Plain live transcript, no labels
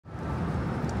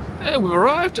And we've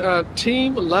arrived at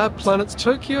teamLab Planets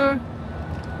Tokyo.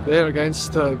 There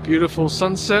against the beautiful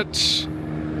sunset. We've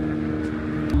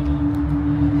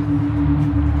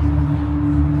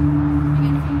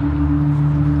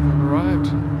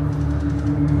arrived.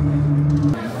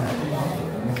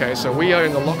 Okay, so we are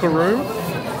in the locker room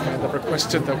and they've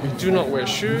requested that we do not wear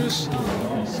shoes.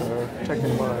 So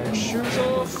taking my shoes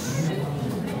off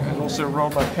and also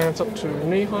roll my pants up to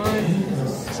knee high.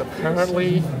 It's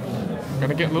apparently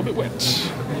gonna get a little bit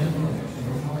wet.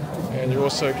 And you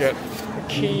also get a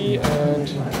key and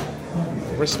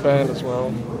a wristband as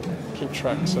well. Keep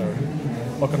track, so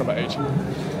locker number 8. It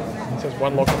says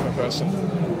 1 locker per person.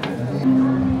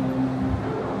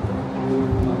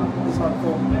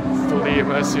 Fully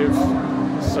immersive,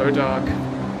 so dark.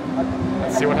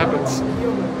 Let's see what happens.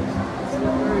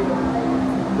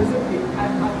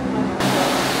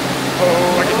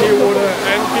 Oh, I can hear water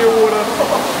and feel water.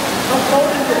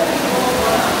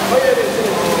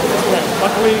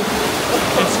 Luckily,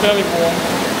 it's fairly warm.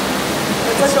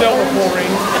 It's still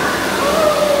pouring.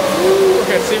 I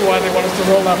can see why they want us to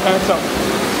roll our pants up.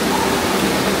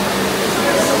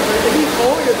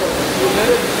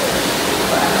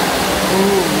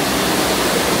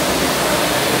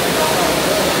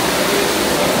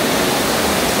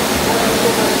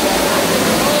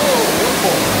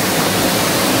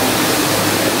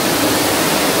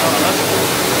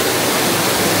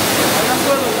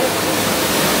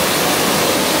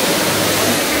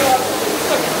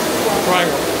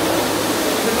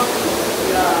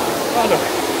 Oh look,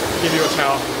 give you a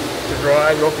towel to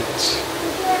dry your feet.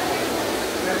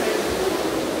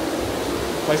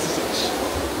 Place to sit.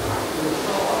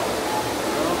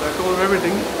 Well, back all of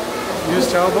everything. Used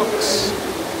towel box.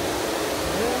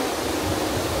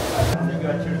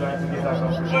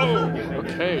 Oh,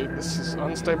 okay, this is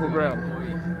unstable ground.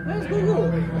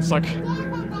 It's like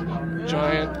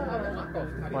giant,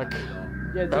 like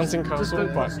bouncing castle,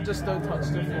 but just don't touch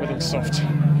the floor. everything's soft.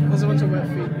 Doesn't want to wet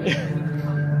feet.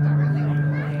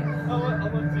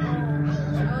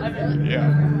 Yeah.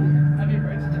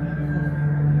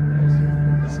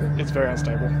 It's very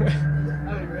unstable.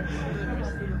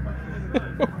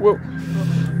 Whoa.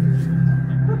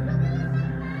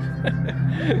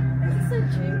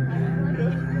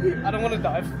 I don't want to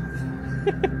dive.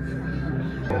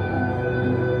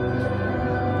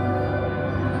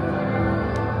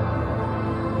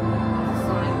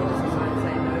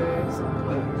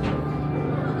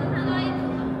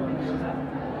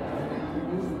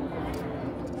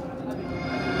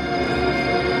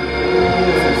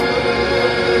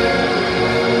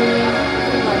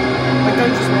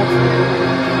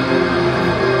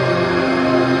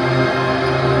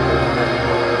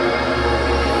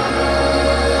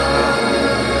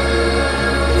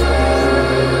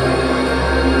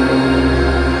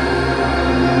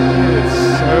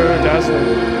 Dazzling.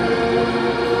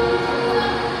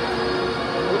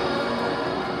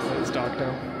 It's dark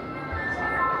now.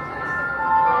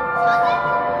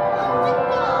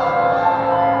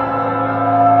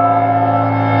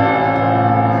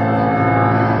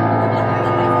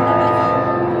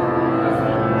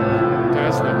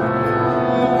 Dazzling.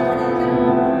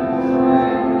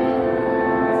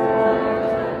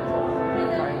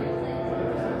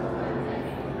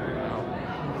 Wow.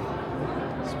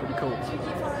 It's pretty cool.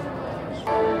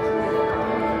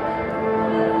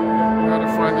 How to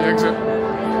find the exit.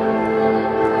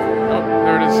 Oh,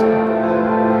 there it is.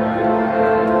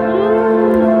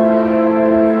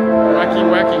 Wacky,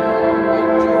 wacky.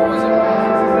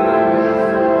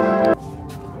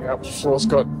 Yep, floor's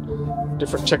got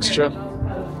different texture.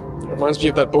 Reminds me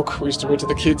of that book we used to read to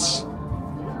the kids.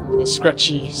 The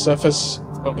scratchy surface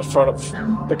on the front of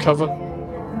the cover.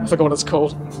 I forgot what it's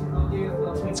called.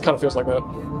 It kind of feels like that.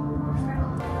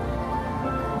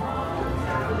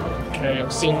 Okay,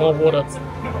 I'm seeing more water.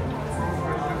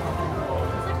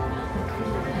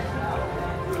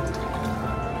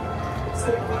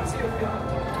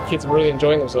 Kids are really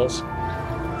enjoying themselves.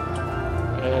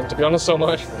 And to be honest, so am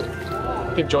I. I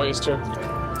think Joy is too.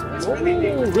 It's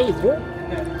really warm.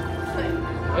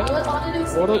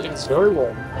 Yeah, water is very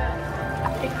warm.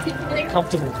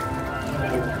 Comfortable.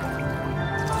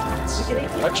 It's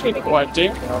actually quite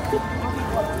deep now.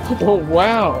 Oh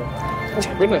wow! Oh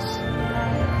my goodness.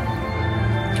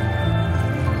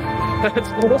 That's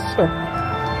awesome.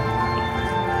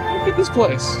 Look at this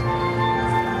place.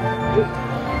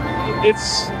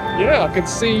 It's, yeah, I can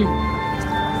see,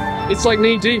 it's like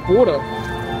knee-deep water.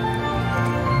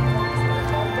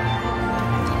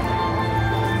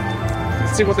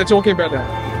 Let's see what they're talking about now.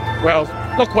 Well,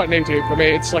 not quite knee-deep for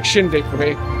me, it's like shin-deep for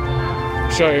me.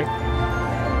 I'll show you.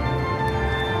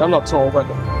 I'm not tall, but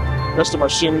rest of my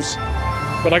shims.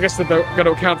 But I guess that they're going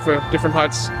to account for different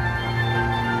heights.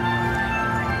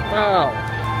 Wow.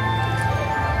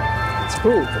 It's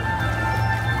cool.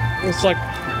 It's like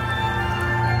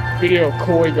video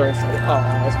koi going through.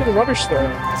 Oh, it's a bit of rubbish though.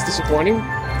 It's disappointing.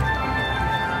 Wow.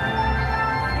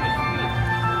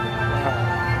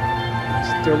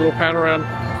 Let's do a little pan around.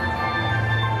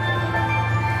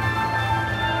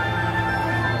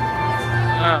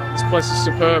 Wow, this place is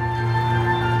superb.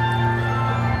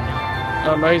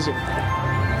 Amazing.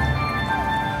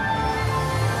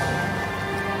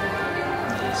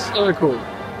 So cool.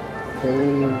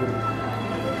 Ooh.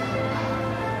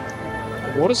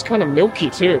 The water's kind of milky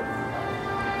too.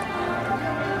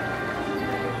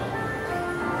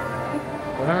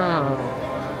 Wow.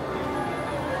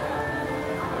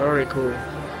 Very cool.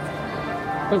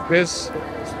 Look, there's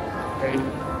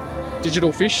a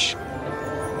digital fish.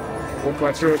 Walk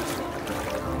right through it.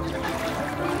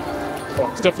 Oh,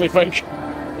 it's definitely fake.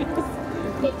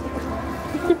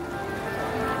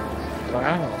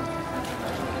 Wow.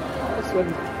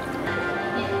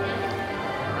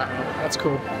 That's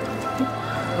cool.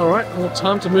 Alright, well,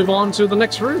 time to move on to the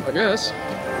next room, I guess.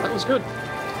 That was good.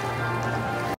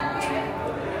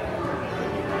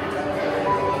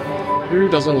 Who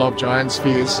doesn't love giant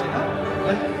spheres?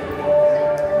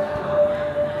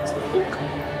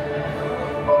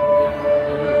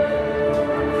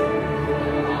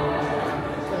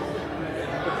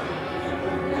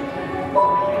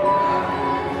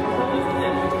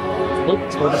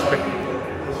 Oops, what is it?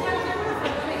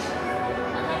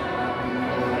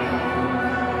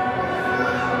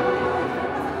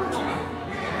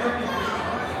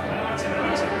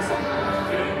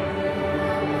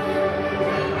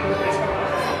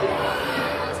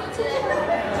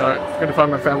 Alright, I'm gonna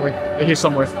find my family. They're here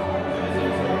somewhere.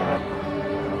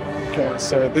 Okay,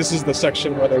 so this is the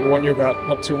section where they warn you about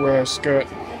not to wear a skirt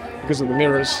because of the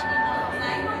mirrors.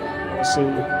 So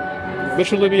you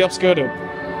literally be upskirted,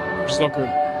 which is not good.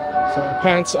 So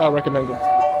pants are recommended.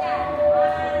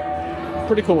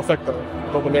 Pretty cool effect though,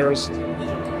 with all the mirrors.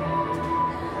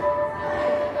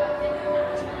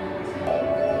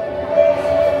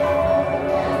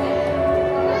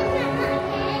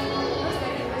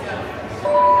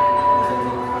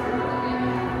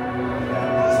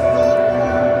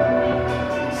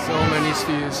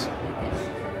 Spheres.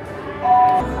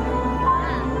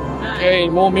 Okay,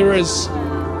 more mirrors.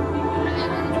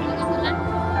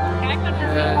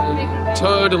 And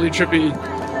totally trippy.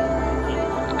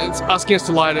 It's asking us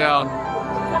to lie down.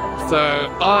 So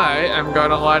I am going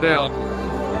to lie down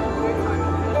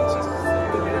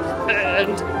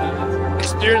and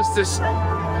experience this. So,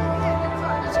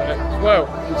 whoa.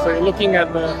 So you're looking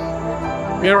at the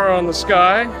mirror on the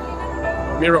sky,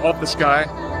 mirror of the sky.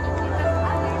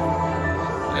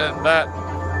 And that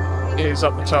is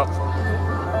up the top.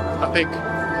 I think,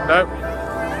 nope,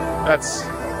 that's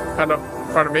kind of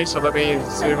in front of me, so let me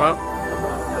zoom up.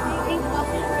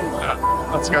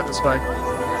 Let's go this way.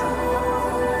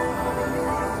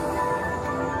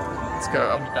 Let's go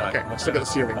up. Okay, let's look at the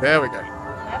ceiling. There we go.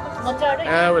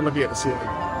 Now we're looking at the ceiling.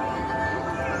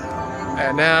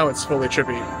 And now it's fully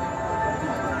trippy.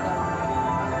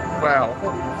 Wow.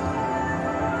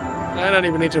 I don't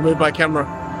even need to move my camera.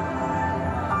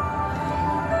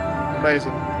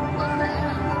 Amazing.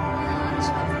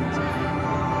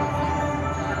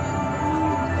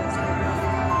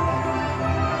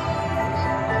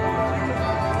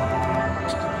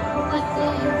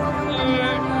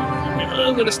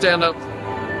 I'm gonna stand up.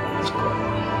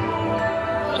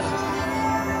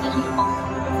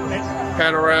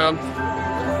 Pan around.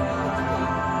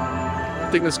 I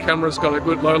think this camera's got a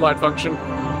good low light function.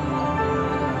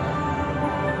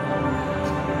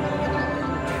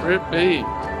 Trippy.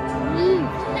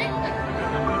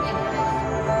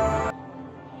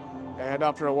 And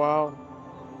after a while,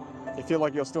 you feel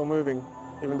like you're still moving,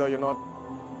 even though you're not.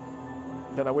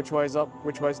 Don't know which way's up,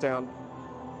 which way's down.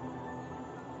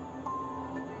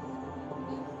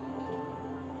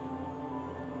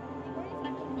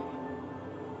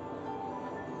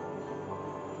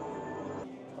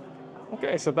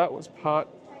 Okay, so that was part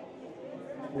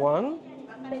 1.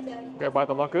 Go by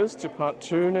the lockers to part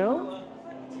 2 now.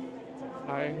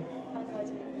 Hi.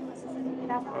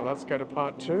 Well, let's go to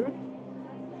part 2.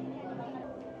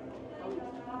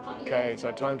 Okay,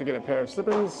 so time to get a pair of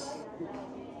slippers.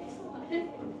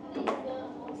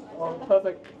 Oh,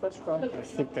 perfect. Let's try. I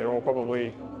think they're all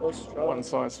probably one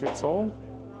size fits all.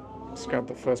 Let's grab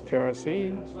the first pair I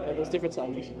see. Yeah, there's different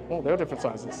sizes. Oh, they're different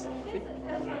sizes.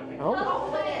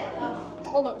 Oh.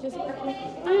 Hold on, just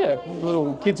Yeah,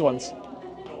 little kids ones.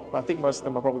 I think most of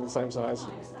them are probably the same size.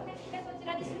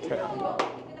 Okay.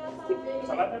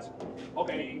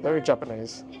 Very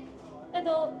Japanese.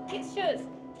 Kids shoes.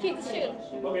 Kids shoes.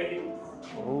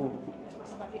 Ooh.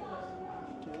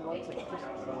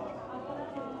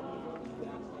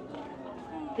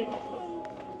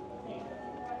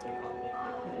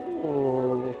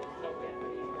 Ooh.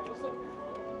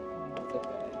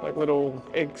 Like little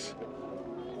eggs.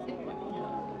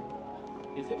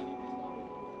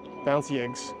 Bouncy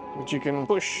eggs, which you can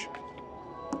push.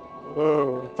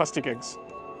 Whoa, plastic eggs.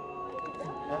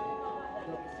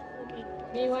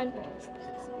 Me one.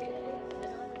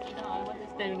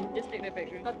 Just take the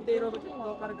picture.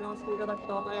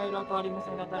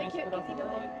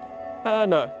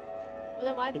 No.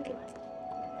 Then why did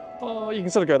Oh, you can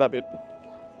sort of go that bit.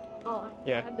 Oh.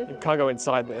 Yeah, you can't go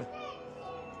inside there.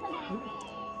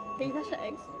 Can you touch the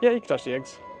eggs? Yeah, you can touch the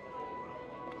eggs.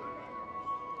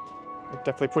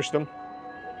 Definitely push them.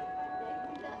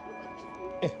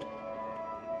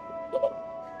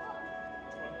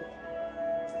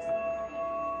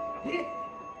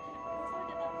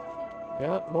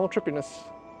 Yeah, more trippiness.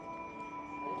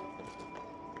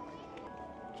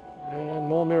 And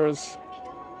more mirrors.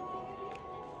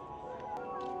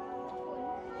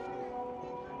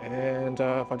 And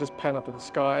if I just pan up to the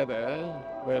sky there,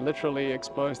 we're literally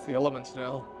exposed to the elements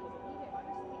now.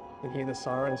 You can hear the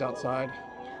sirens outside.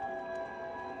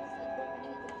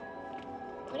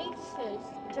 What are you shoes?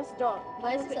 Just dog.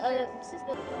 Why is this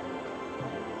sister?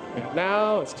 And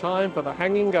now it's time for the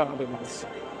hanging gardens.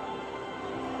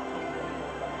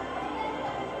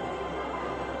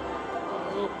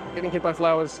 Oh, getting hit by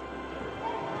flowers.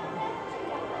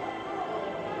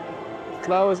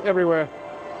 Flowers everywhere.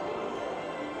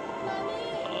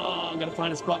 Oh, I'm gonna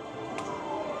find a spot.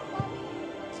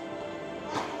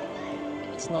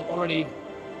 It's not already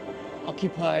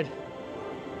occupied.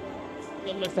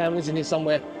 My family's in here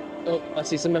somewhere. Oh, I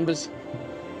see some members.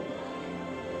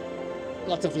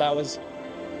 Lots of flowers.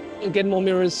 And get more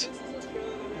mirrors.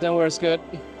 Don't wear a skirt.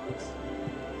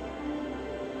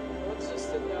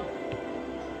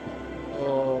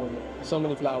 Oh, so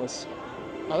many flowers.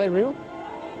 Are they real?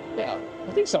 Yeah,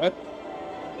 I think so.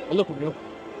 They look real.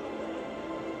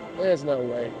 There's no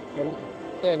way.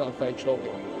 They're not fake, surely.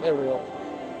 They're real.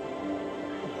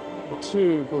 They're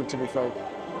too good to be fake.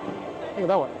 Look at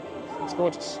that one. It's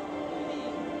gorgeous.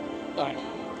 Alright,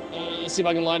 let's see if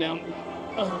I can lie down.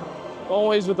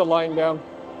 Always with the lying down.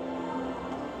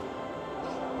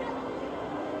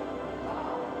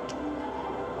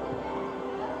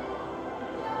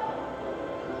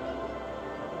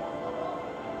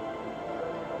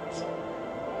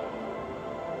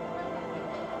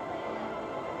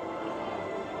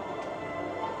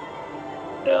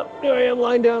 Yep, here I am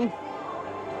lying down.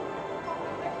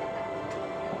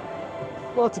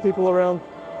 Lots of people around.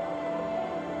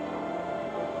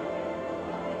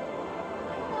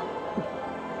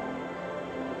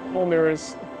 More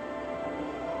mirrors.